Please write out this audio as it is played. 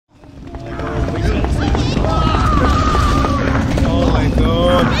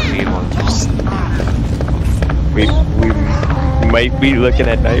might be looking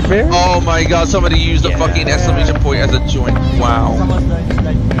at Nightmare. Oh my god, somebody used the fucking exclamation point as a joint. Wow.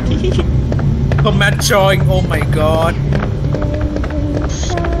 Command join, oh my god.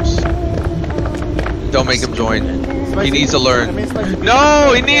 Don't make him join. He needs to learn.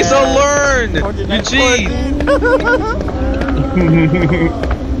 No, he needs to learn! You cheat!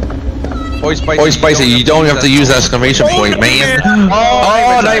 Oi Spicy, you don't have to use that exclamation point, man.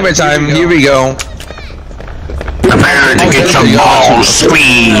 Oh, Nightmare time, here we go. Prepare to get your balls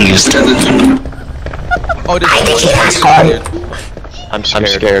squeezed. Oh, this I'm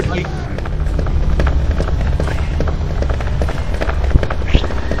scared.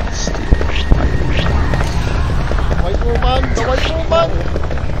 The white woman!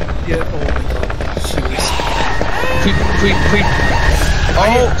 Yeah, oh my god. She was... Creep.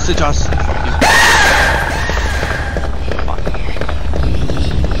 Oh, Sitas.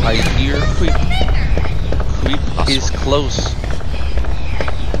 I hear creep. Creep is close.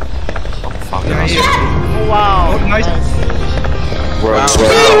 Yeah. Wow! Oh, nice. Wow.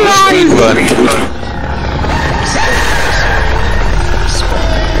 Speed run.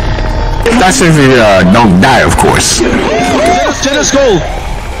 That's if you don't die, of course. Jenna's goal!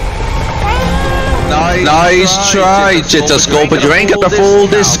 Nice try, Jitterskull, but you ain't gonna fool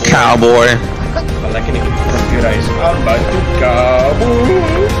this cowboy.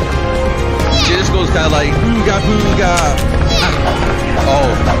 Jitterskull's kinda like booga booga.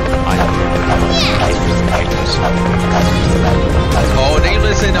 Oh,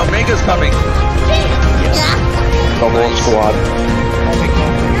 Nameless and Omega's coming. Come on, squad.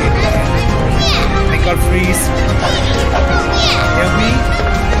 I got freeze. Help me.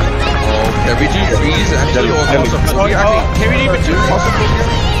 Oh, every two freeze actually or also can we even do possible here?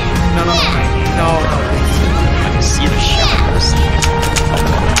 No. I can see the shadows.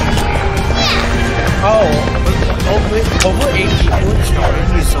 Oh, over 8 people started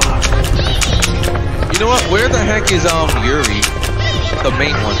so. You know what? Where the heck is Yuri? The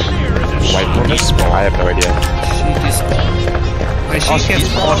main one. White woman? I have no idea. She just she can't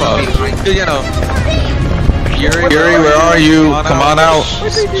spawn me. You know. Yuri, where are you? Come on out.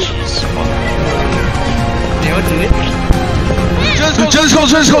 They will do it.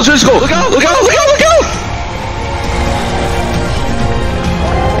 Just go! Look out!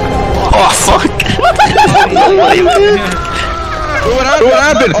 Oh, fuck. What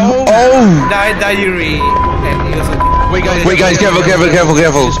happened? Oh! Die, Yuri. And he was like, Wait guys, careful.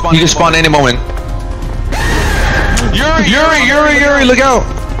 You can spawn any moment. Yuri, look out!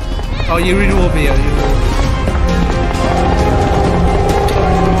 oh, Yuri will be.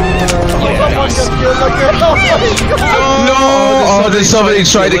 No! Oh, did somebody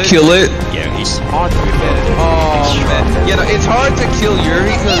try to kill it? Yeah, he's hard to get. Oh, man. Yeah, no, it's hard to kill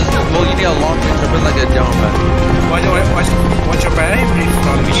Yuri because, well, you need a long range weapon like a donut. Watch your back.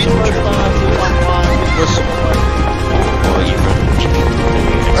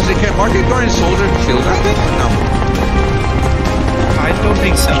 Actually, can Market Guardian Soldier kill that thing? No. I don't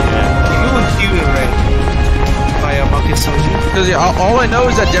think so. You will kill it right by a Market Soldier. Because all I know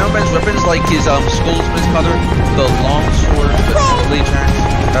is that Downband's weapons like his Skullsmith's cutter, the long sword, the blade turns,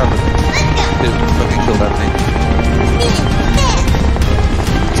 dude, fucking kill that thing.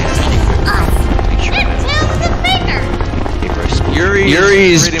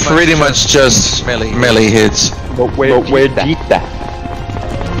 Yuri's pretty much just melee hits. But where did that?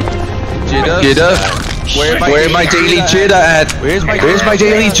 Jitta? Where my daily Jitta at? Where's my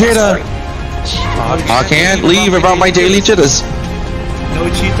daily Jitta? I can't leave about my daily Jittas. No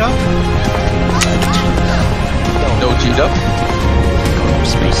cheetah? No cheetah?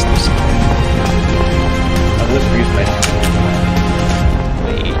 Space this.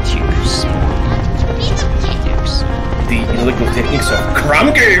 The illegal techniques of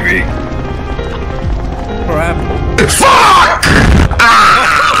crumb gaming. Crap. Fuck!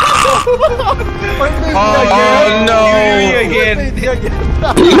 Oh no! Again.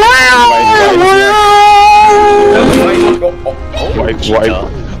 Wipe.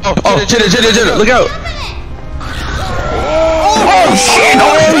 Oh, Jitta, look out! Oh shit!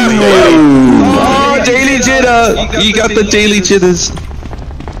 Oh, daily Jitta! You got the daily Jittas.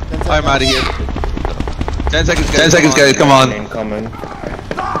 I'm out of here. 10 seconds, guys. Come on.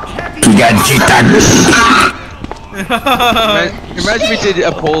 You got G-Tags. Imagine we did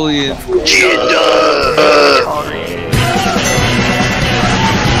Apollyon.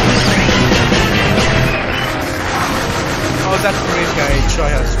 Oh, that great guy. Troy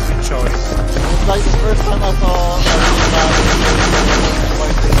has good choice. It's like the first time I saw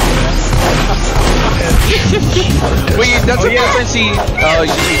Wait, that's the first time I see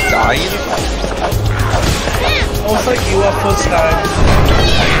you dying? Also, you are first time.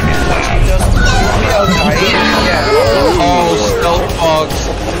 Just we are dying. Yeah. Oh, stealth fox.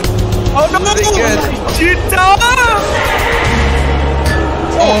 Oh no! Cheetah!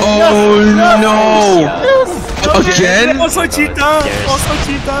 Oh no! Again? Also cheetah! Also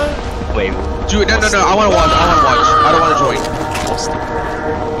cheetah! Wait. Dude, no, I wanna watch. I don't wanna join.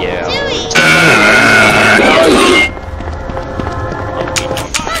 Yeah.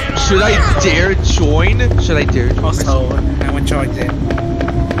 Should I dare join? Should I dare join? Also, I want to join them.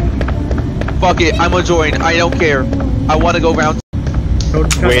 Fuck it, I'm gonna join. I don't care. I wanna go round.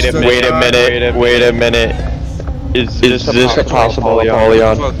 Wait a minute. Is this a possible,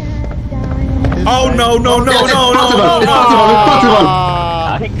 Leon? Oh no!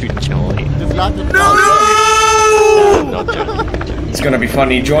 I could join. No! Not join. It's gonna be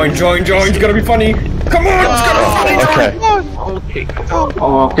funny. Join. It's gonna be funny. Come on, it's gonna be funny. Okay. Okay, come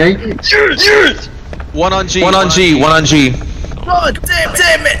on. Okay. One on G. God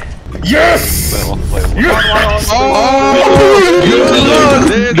damn it! Yes!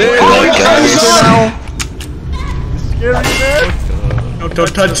 No,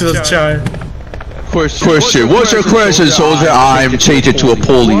 don't touch this child. Question. What's your question, soldier? I'm changing to a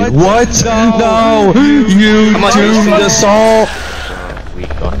pulley. What? No! You doomed us all! We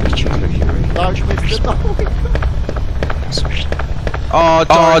got each other here.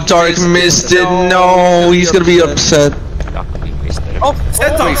 Oh, Dark Misted, no! He's gonna be upset. Oh,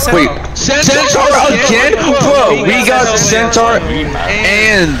 Centaur! Wait, Centaur again? Bro, we got Centaur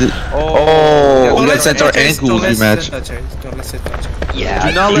and... Oh, we got Centaur and Ghouls rematch. Yeah.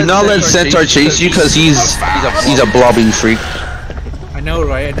 Do not let Centaur chase you because he's a blobby freak. I know,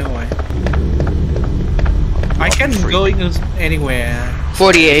 right? I can go anywhere.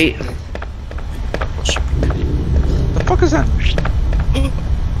 48. The fuck is that?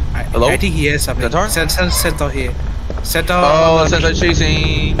 Hello? I think he has something. Centaur here. Centaur. Oh, Centaur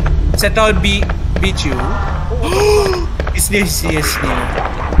chasing. Centaur beat you. It's near.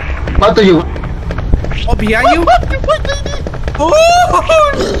 What do you? Oh, behind you? Oh,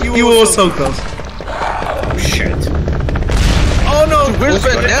 you were so close. Oh shit. Oh no! Where's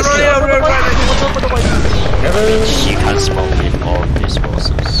Vanessa? She can spawn with all these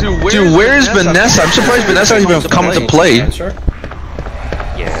bosses. Dude, where's Vanessa? I'm surprised Vanessa hasn't even come to play.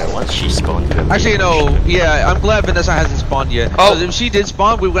 Yeah, once she spawned. Actually, no. Yeah, I'm glad Vanessa hasn't spawned yet. Oh. Because if she did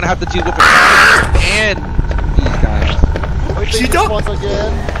spawn, we were gonna have to deal with her and these guys.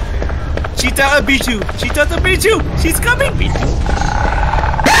 Cheetah beat you! Cheetah beat you! She's coming! Cheetah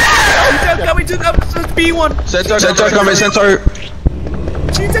coming to B1! Centaur coming, Centaur!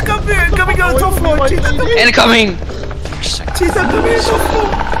 Cheetah coming on the top floor! Cheetah coming! Incoming! Cheetah coming on the top floor!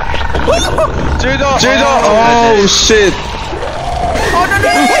 Cheetah! Oh shit! Oh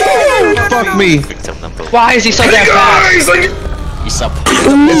no! Fuck me! Victim number. Why is he so damn fast? He's up.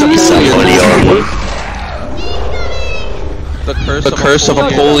 The curse of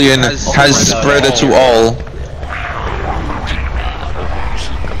Apollyon has spread it to all.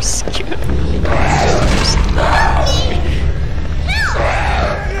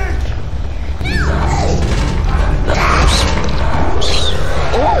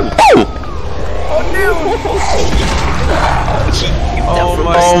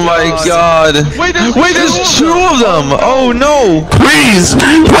 Oh my god! Wait, there's two of them! Oh no! Please!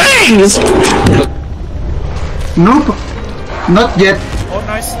 Nope. Not yet. Oh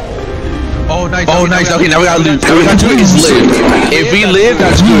nice! Oh nice! Okay, now we gotta live. All we gotta do is live. If we live,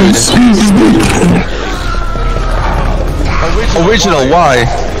 that's good. Original, why?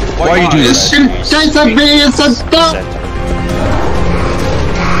 Why you do this?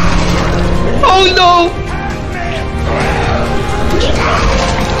 Oh no!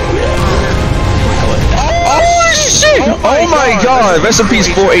 Oh shit! Oh my god! Rest in peace,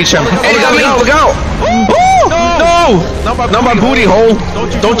 4HM. Hey, look out! No! Not my booty hole!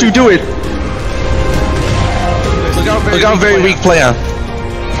 Don't you do it! Look out, very weak player.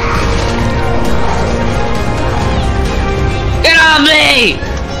 Get on me!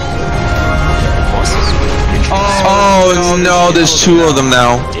 Oh no, there's two of them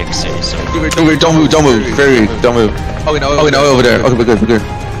now. Don't move. Very weak, don't move. Okay, no, over there. Okay, we're good.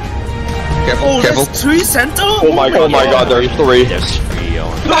 Careful. Three Centaur? Oh my god, there's three. There's 3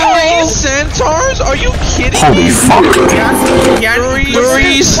 on. 3 Centaurs? Are you kidding Holy me? fuck!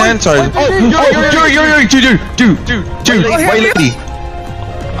 3 Centaurs. Dude, white lady.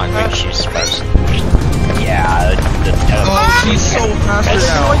 I think she's fast. Yeah, Oh, she's so faster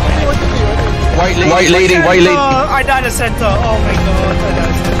now. White lady. I died a Centaur. Oh my god, I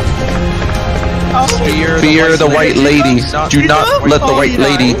died. Fear the white lady. Do not let the white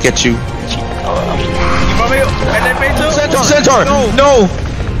lady get you. Elevator. Centaur! No!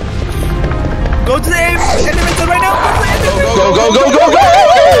 Go to the elevator right now. Go!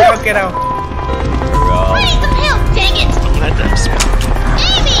 Get out. Wait, the hell, dang it!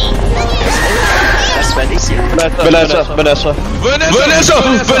 Amy!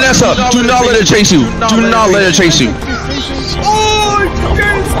 Vanessa! Do not let her chase you! Do not let her chase you! Oh,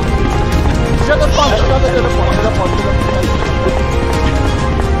 yes. Shut the fuck!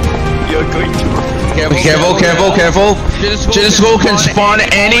 You're going to. Careful! Jidisco can spawn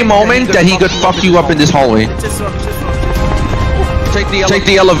any moment that he could fuck you up in this hallway. Just one. Take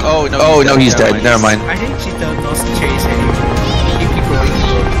the elevator. Oh no, he's dead. Never mind. I think she does not chase him. Keep going.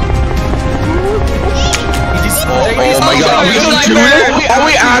 Oh my god, are we gonna do it? Are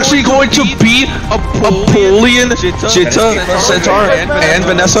we actually going to beat Apollyon, Jitta, Centaur, and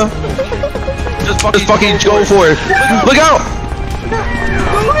Vanessa? Just fucking go for it. Look out!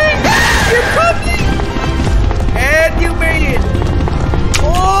 And you made it!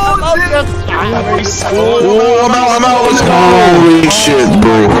 Oh, I'm out, let's go! Holy shit,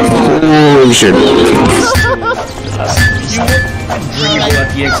 bro. Holy shit.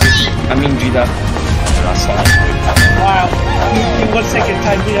 I mean, Gita. wow. In 1 second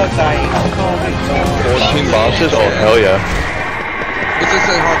time without dying. Oh my god. 14 bosses? Oh, hell yeah. This is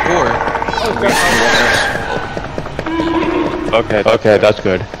hardcore. Okay, that's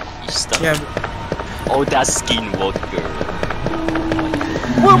good. Yeah. Oh, that skin walker.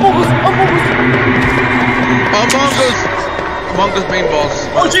 Among Us main boss.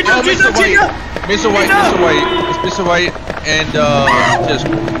 Oh, Gina! Mr. White. It's Mr. White and just.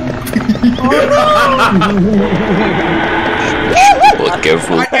 Oh,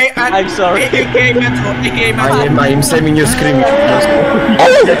 careful. I'm sorry. AK Mantle. I am saving your screen.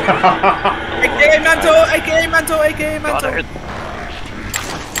 AK Mantle.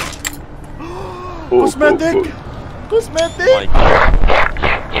 Cosmetic! My God.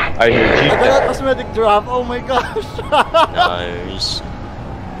 I hear I got a G. cosmetic drop, oh my gosh! Nice.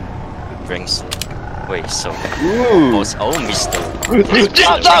 Brings. Wait, so. Oh, Mr.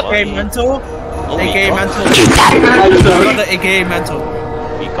 AK Mantle. Oh, AK Mantle. Another AK Mantle.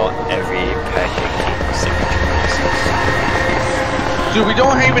 We got every package. Dude, we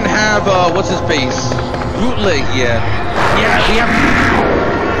don't even have what's his face? Bootleg yet. Yeah, we have.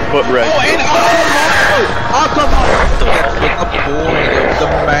 Foot red. Oh, and oh, come on! That's what the point of the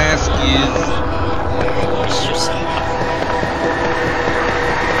mask is. It's just.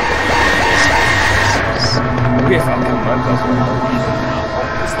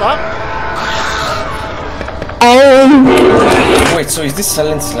 Stop! Wait, so is this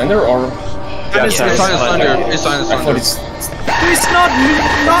silent Slender or? Yeah, It's on Slender. It's on I thought Slender. it's. It's not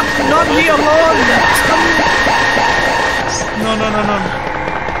me alone. No.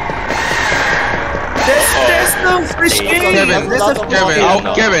 There's no fish game.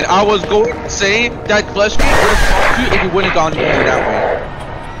 Kevin, I was going to say that flesh game would have fucked you if you wouldn't have gone that way.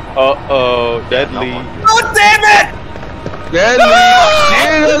 Uh-oh, deadly. Oh damn it! Deadly!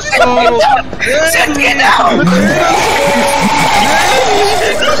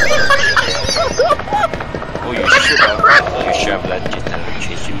 Oh, you should have let Jita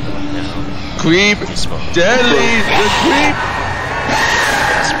chase you now. Creep! This one. Deadly! The creep!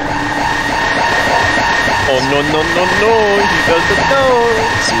 Oh, no, he doesn't know.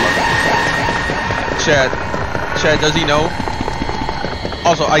 Chad, does he know?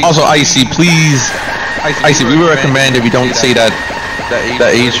 Also, Icy, please. Icy, we would recommend if you don't say that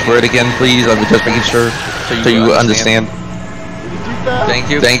age word again, please. I'm just making sure so you understand. Thank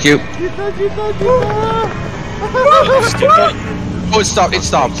you. Oh, it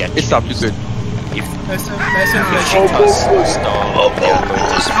stopped. You're good.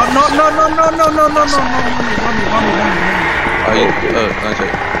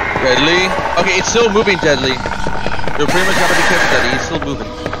 Deadly. Okay, it's still moving, Deadly. You're pretty much gonna be careful, Deadly. It's still moving.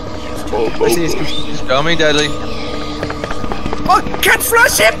 It's coming, Deadly. Oh, can't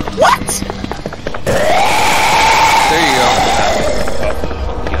flush him! What? There you go.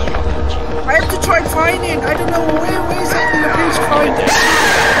 I have to try and find it. I don't know where is it in the page find it.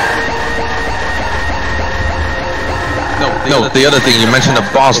 No, the other thing, you mentioned a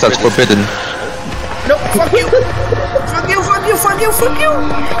boss that's forbidden. No, fuck you! Fuck you!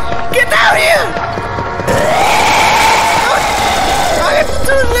 Get out here! I have to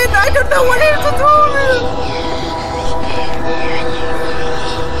do it! I don't know what I have to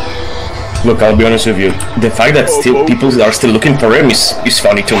do! Look, I'll be honest with you. The fact that still people are still looking for him is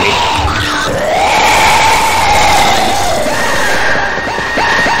funny to me. Very nice.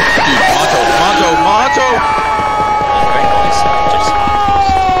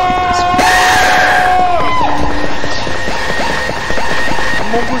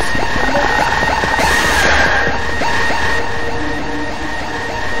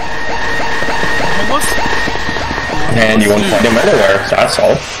 and you won't find him anywhere. That's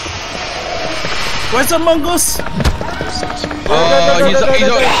all. Where's Among Us? He's right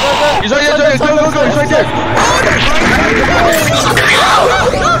there. Go. He's right there.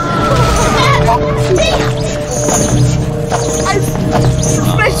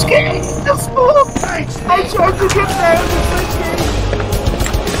 Fresh game! The smoke! I tried to get there with fresh game!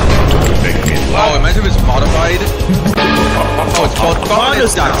 Oh, imagine if it's modified. Oh, it's called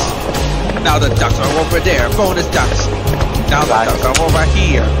bonus ducks. Now the ducks are over there. Bonus ducks. Now the ducks are over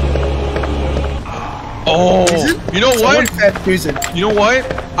here. Oh, you know what? You know what?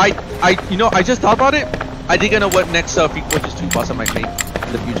 I just thought about it. I think I know what next Feet Fortress 2 boss I might make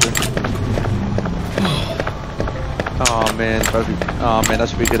in the future. Oh man, that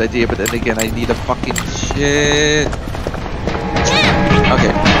should be a good idea. But then again, I need a fucking shit.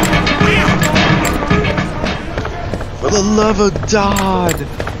 Okay. For the love of God,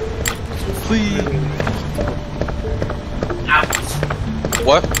 please.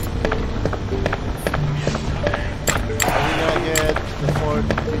 What?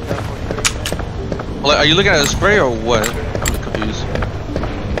 Well, are you looking at a spray or what? I'm confused.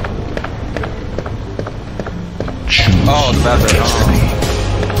 Oh, the battery.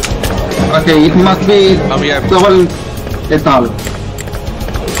 Oh. Okay, it must be double lethal.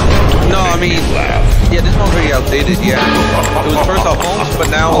 No, I mean, yeah, this one's very outdated. Yeah, it was first off homes, but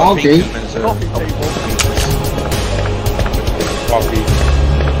now it's being expensive.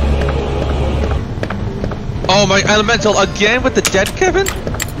 Oh my elemental again with the dead Kevin?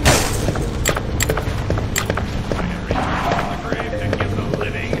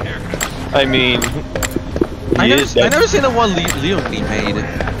 I mean, I never seen the one Leonie made.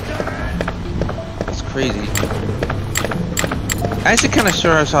 That's crazy. I actually kind of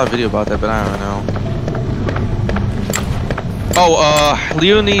sure I saw a video about that, but I don't know. Oh,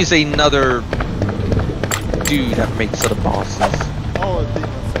 Leonie's another dude that makes other bosses. Oh,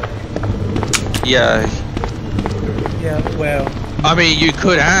 yeah. Yeah, well. I mean, you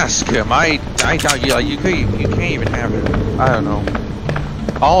could ask him. I doubt you can't even have it. I don't know.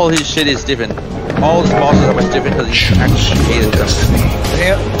 All his shit is different. All his bosses are much different because he actually created them.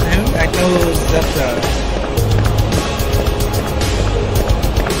 Yeah, I know that.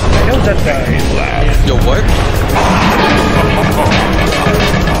 I know that. Yo, what?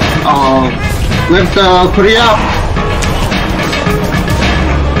 Let's Korea.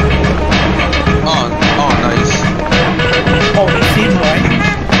 Oh, nice. Oh, it's him, right?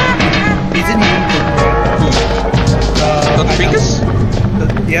 Isn't he? The Tricus?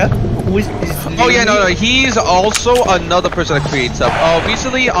 Yeah. Oh yeah, no, he's also another person that creates stuff.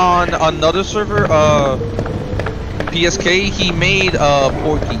 Recently on another server, PSK, he made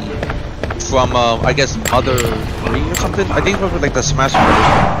Porky from I guess Mother 3 or something. I think it was like the Smash Brothers.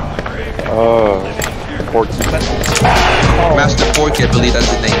 Porky. Master Porky, I believe that's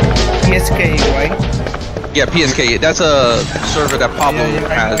his name. PSK, right? Yeah, PSK. That's a server that Pablo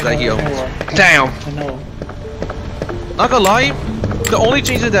has that he owns. Damn. I know. Not gonna lie, the only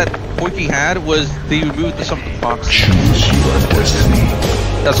changes that Porky had was they removed some fox.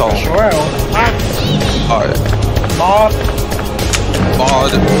 That's all. Sure. Alright. Mod.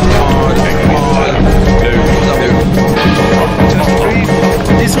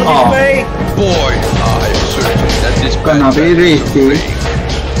 This one is fake. Boy, I'm certain that this Gonna be risky.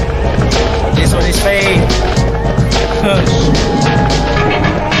 This one is fake. Oh,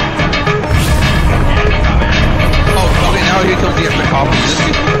 okay, now here comes the extra copy.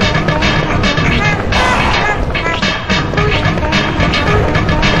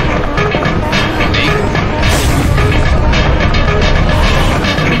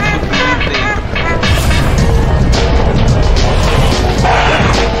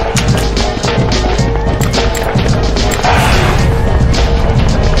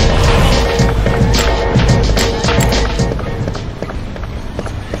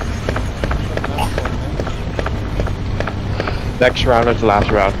 Next round is the last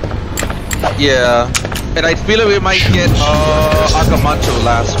round. Yeah, and I feel like we might get Agamancho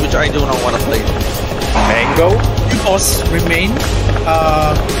last, which I do not want to play. Mango? Boss remain.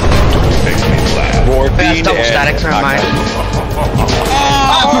 Morphine double static for mine.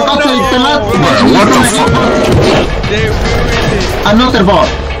 What the fuck? Another boss.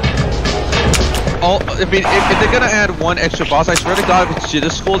 Oh, if they're gonna add one extra boss, I swear to God, if it's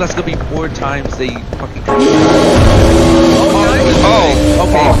Jitter Skull, that's gonna be 4 times they fucking. Okay.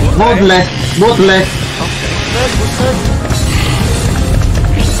 Both left.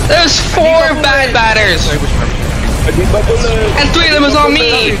 There's 4 bad batters! And 3 of them is on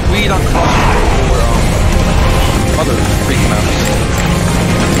me! We don't call other freak maps.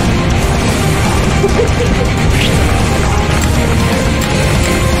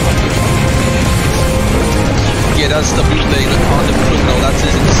 that's the bootleg on the criminal. That's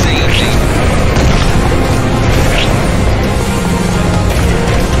his insane thing.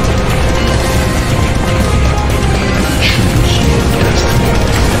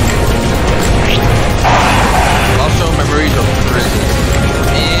 Also, memories of prison.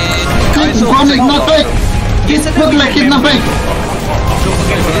 Kidnapping! Kidnapping!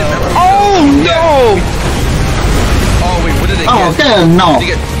 Oh no! Oh wait, what did they get? Oh, okay, no. Did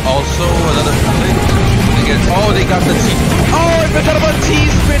they get also another thing? They get, oh, they got the T. Oh, I forgot about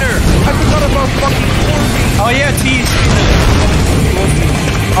T-Spinner! I forgot about fucking Corby! Oh yeah, tease.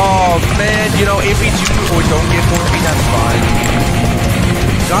 Oh man, you know, if we do or don't get Corby, that's fine.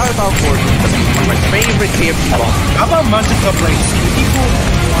 Forgot about Corby. My favorite KFC box. How about multi-couplings? People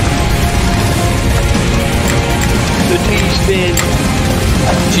The T-spin.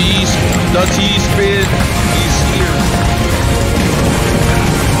 The T-Spin. He's here.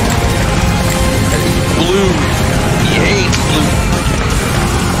 Blue. He hates blue.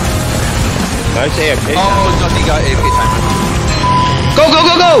 Nice AFK. Oh, no, he got AFK time. Go, go,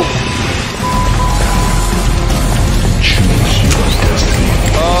 go, go!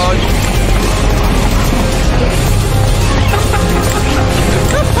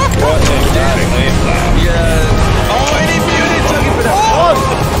 What Yeah. Oh, and he muted Chucky for that.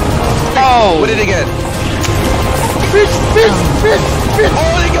 Oh! What did they get? Fish!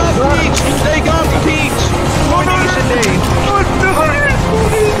 Oh, they got Peach! They got Peach! Coronation Day!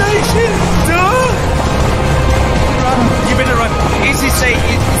 Coordination! Duh! Run! You better run. It's insane.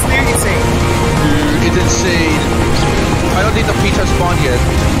 It's near insane. Dude, it's insane. I don't think the Peach has spawned yet.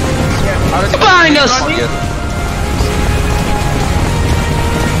 Yeah. I don't think Behind the Peach us! has spawned yet.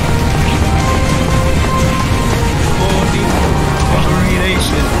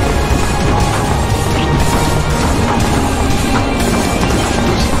 Coordination.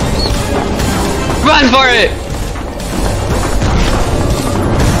 Run for it!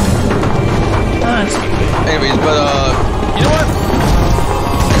 Anyways, but you know what?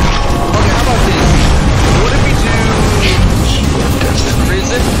 Okay, how about this? What if we do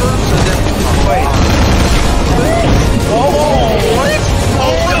prison first and then wait. Oh, what?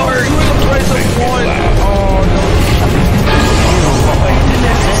 Oh, no, we're doing the price of one. Oh no.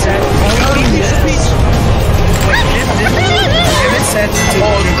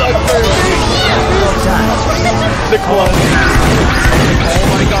 The club. Oh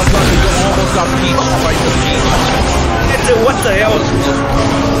my god, Thunder, you almost got Peach by the Peach. What the hell?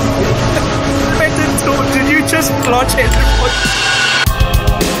 Did you just launch it?